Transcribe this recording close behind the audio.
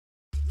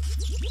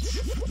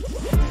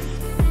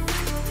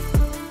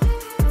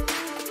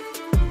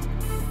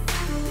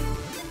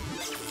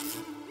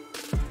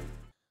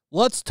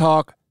Let's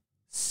talk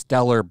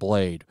Stellar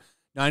Blade.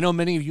 Now, I know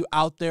many of you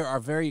out there are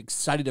very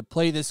excited to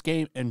play this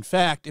game. In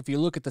fact, if you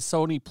look at the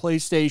Sony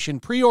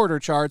PlayStation pre-order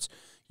charts,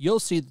 you'll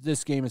see that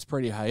this game is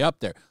pretty high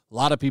up there. A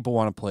lot of people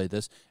want to play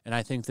this, and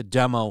I think the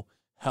demo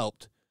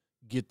helped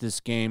get this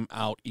game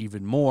out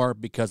even more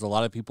because a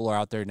lot of people are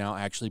out there now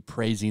actually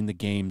praising the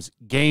game's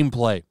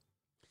gameplay.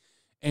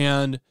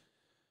 And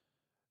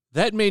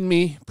that made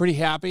me pretty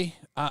happy.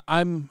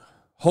 I'm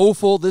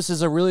hopeful this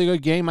is a really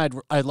good game.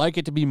 I'd like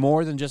it to be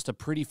more than just a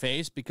pretty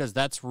face because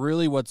that's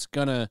really what's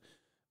going to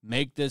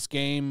make this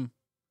game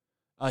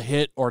a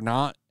hit or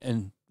not,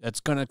 and that's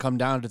going to come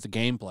down to the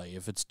gameplay.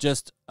 If it's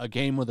just a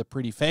game with a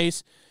pretty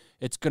face,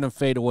 it's going to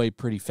fade away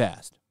pretty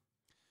fast.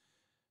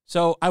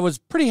 So I was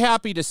pretty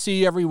happy to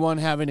see everyone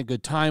having a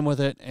good time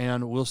with it,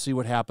 and we'll see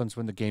what happens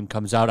when the game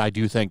comes out. I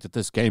do think that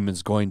this game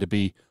is going to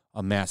be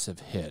a massive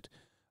hit.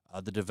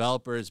 The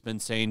developer has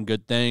been saying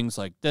good things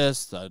like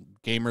this.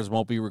 Gamers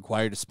won't be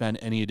required to spend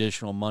any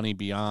additional money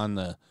beyond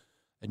the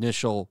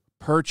initial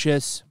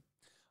purchase.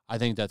 I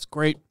think that's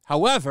great.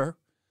 However,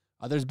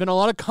 there's been a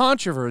lot of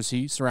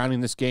controversy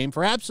surrounding this game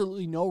for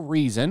absolutely no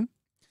reason.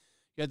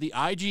 You had the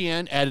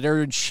IGN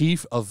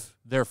editor-in-chief of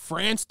their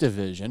France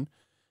division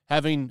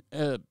having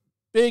a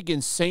big,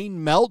 insane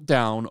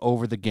meltdown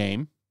over the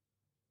game.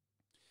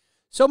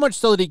 So much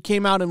so that he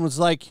came out and was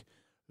like,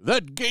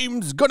 that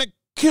game's going to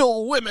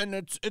kill women.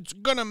 It's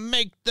going to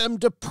make them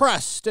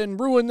depressed and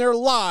ruin their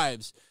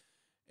lives.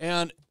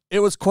 And it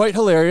was quite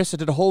hilarious. I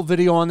did a whole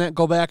video on that.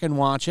 Go back and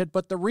watch it.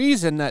 But the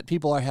reason that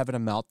people are having a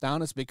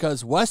meltdown is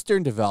because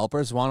Western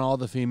developers want all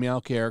the female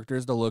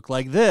characters to look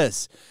like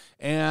this.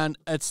 And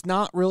it's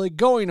not really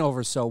going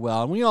over so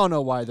well. And we all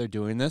know why they're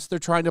doing this. They're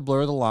trying to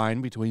blur the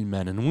line between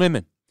men and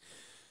women.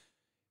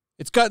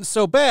 It's gotten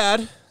so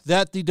bad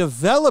that the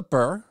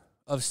developer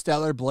of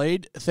Stellar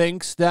Blade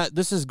thinks that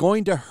this is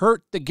going to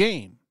hurt the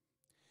game.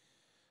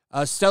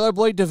 A Stellar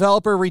Blade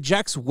developer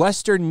rejects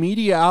Western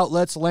media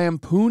outlets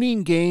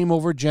lampooning game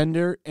over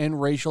gender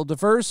and racial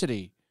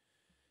diversity.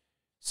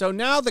 So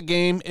now the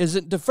game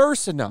isn't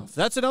diverse enough.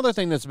 That's another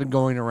thing that's been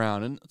going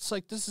around. And it's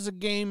like, this is a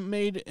game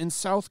made in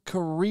South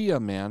Korea,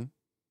 man.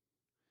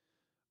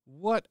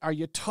 What are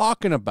you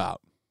talking about?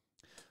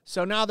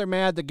 So now they're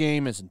mad the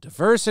game isn't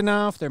diverse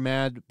enough. They're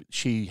mad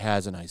she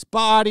has a nice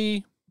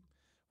body,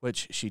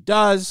 which she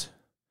does.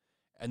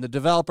 And the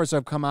developers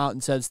have come out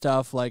and said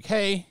stuff like,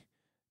 hey,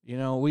 you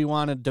know, we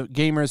wanted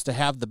gamers to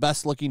have the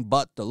best looking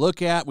butt to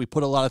look at. We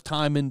put a lot of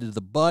time into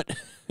the butt.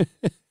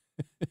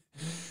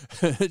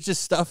 It's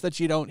just stuff that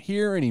you don't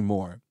hear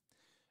anymore.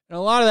 And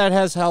a lot of that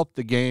has helped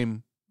the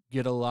game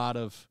get a lot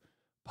of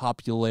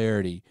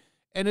popularity.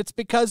 And it's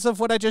because of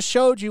what I just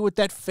showed you with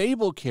that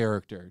Fable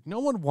character. No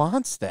one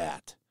wants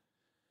that.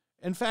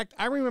 In fact,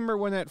 I remember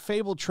when that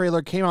Fable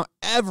trailer came out,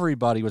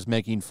 everybody was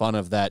making fun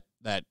of that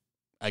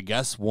I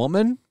guess,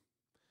 woman.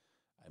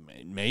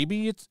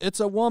 Maybe it's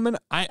a woman.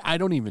 I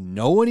don't even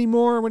know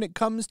anymore when it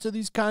comes to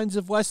these kinds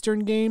of Western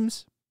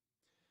games.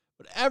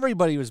 But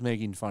everybody was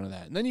making fun of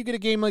that. And then you get a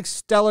game like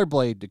Stellar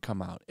Blade to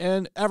come out,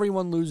 and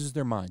everyone loses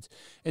their minds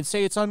and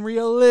say it's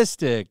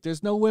unrealistic.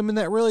 There's no women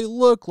that really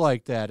look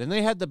like that. And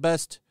they had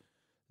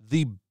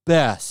the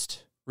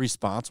best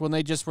response when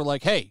they just were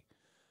like, hey,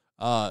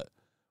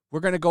 we're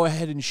going to go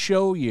ahead and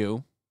show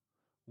you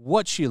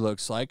what she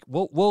looks like.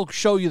 We'll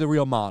show you the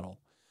real model.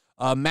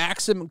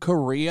 Maxim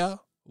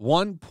Korea,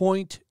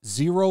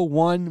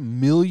 1.01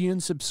 million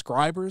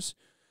subscribers.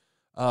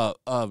 A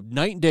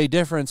night and day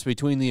difference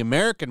between the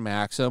American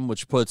Maxim,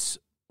 which puts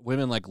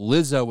women like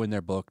Lizzo in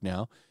their book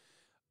now,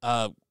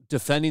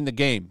 defending the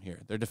game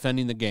here. They're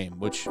defending the game,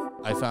 which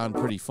I found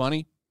pretty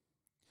funny.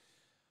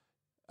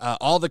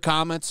 All the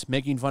comments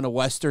making fun of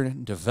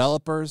Western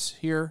developers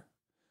here.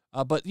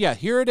 But yeah,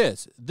 here it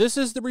is. This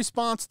is the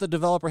response the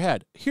developer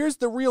had. Here's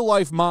the real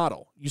life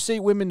model. You say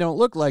women don't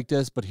look like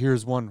this, but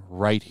here's one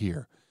right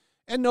here.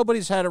 And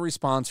nobody's had a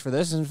response for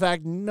this. In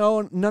fact,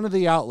 none of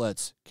the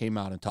outlets came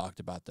out and talked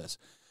about this.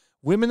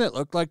 Women that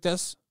look like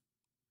this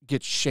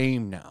get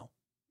shamed now.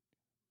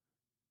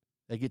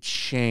 They get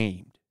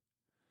shamed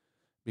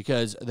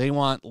because they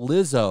want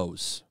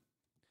Lizzo's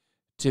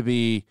to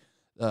be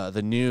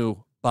the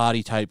new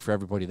body type for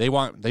everybody. They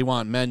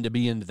want men to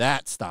be into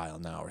that style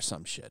now or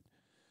some shit.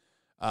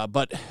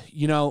 But,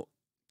 you know,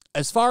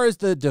 as far as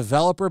the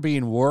developer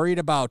being worried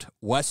about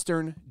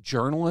Western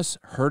journalists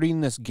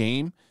hurting this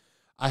game,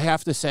 I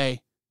have to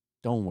say,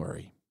 don't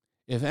worry.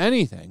 If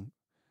anything,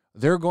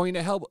 they're going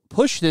to help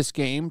push this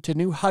game to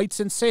new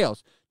heights in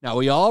sales. Now,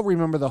 we all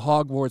remember the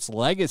Hogwarts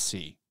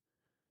Legacy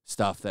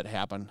stuff that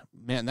happened.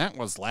 Man, that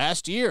was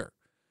last year.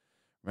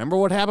 Remember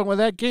what happened with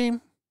that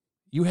game?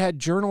 You had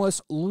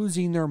journalists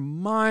losing their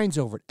minds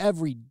over it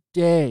every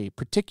day,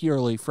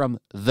 particularly from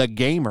The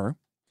Gamer,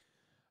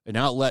 an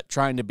outlet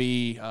trying to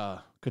be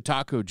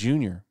Kotaku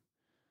Jr.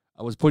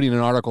 I was putting an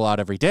article out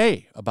every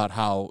day about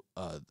how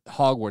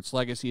Hogwarts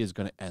Legacy is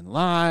going to end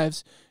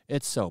lives.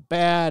 It's so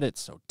bad. It's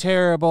so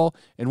terrible.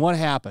 And what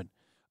happened?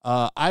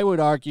 I would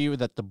argue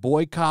that the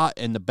boycott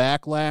and the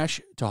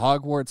backlash to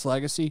Hogwarts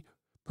Legacy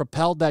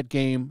propelled that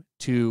game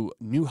to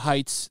new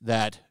heights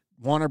that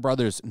Warner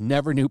Brothers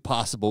never knew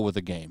possible with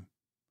a game.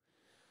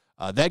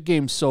 That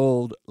game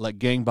sold like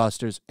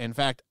gangbusters. In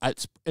fact,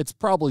 it's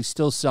probably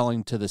still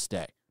selling to this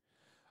day.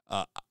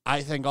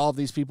 I think all of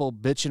these people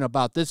bitching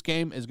about this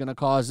game is going to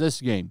cause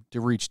this game to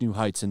reach new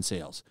heights in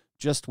sales.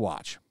 Just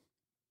watch.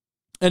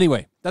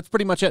 Anyway, that's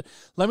pretty much it.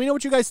 Let me know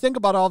what you guys think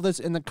about all this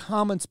in the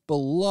comments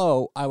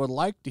below. I would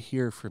like to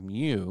hear from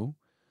you.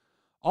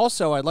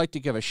 Also, I'd like to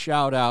give a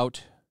shout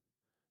out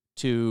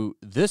to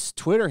this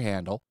Twitter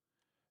handle.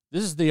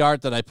 This is the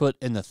art that I put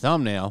in the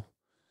thumbnail.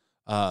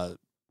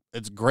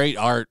 It's great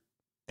art,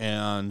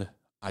 and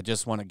I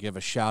just want to give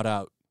a shout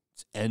out.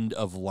 It's end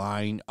of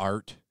line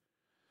art.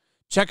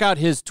 Check out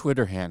his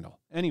Twitter handle.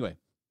 Anyway,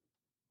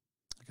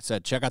 like I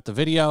said, check out the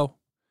video.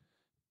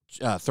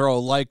 Throw a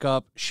like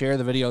up, share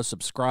the video,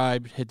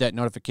 subscribe, hit that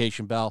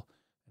notification bell,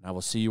 and I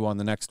will see you on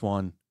the next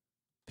one.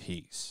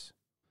 Peace.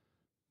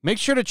 Make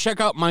sure to check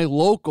out my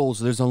locals.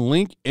 There's a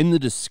link in the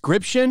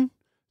description.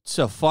 It's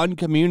a fun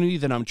community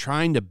that I'm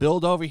trying to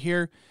build over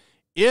here.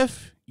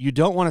 If you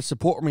don't want to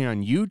support me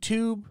on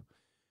YouTube,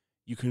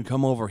 you can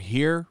come over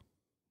here.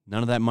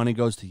 None of that money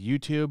goes to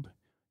YouTube.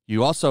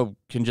 You also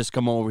can just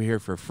come over here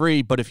for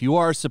free. But if you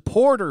are a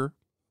supporter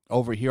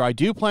over here, I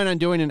do plan on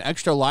doing an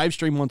extra live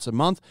stream once a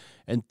month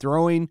and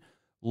throwing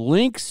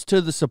links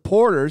to the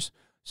supporters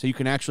so you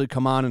can actually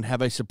come on and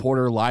have a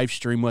supporter live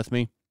stream with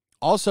me.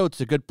 Also, it's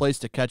a good place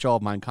to catch all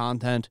of my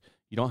content.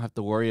 You don't have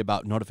to worry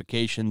about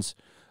notifications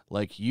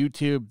like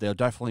YouTube. They'll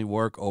definitely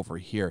work over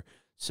here.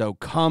 So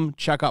come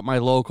check out my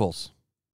locals.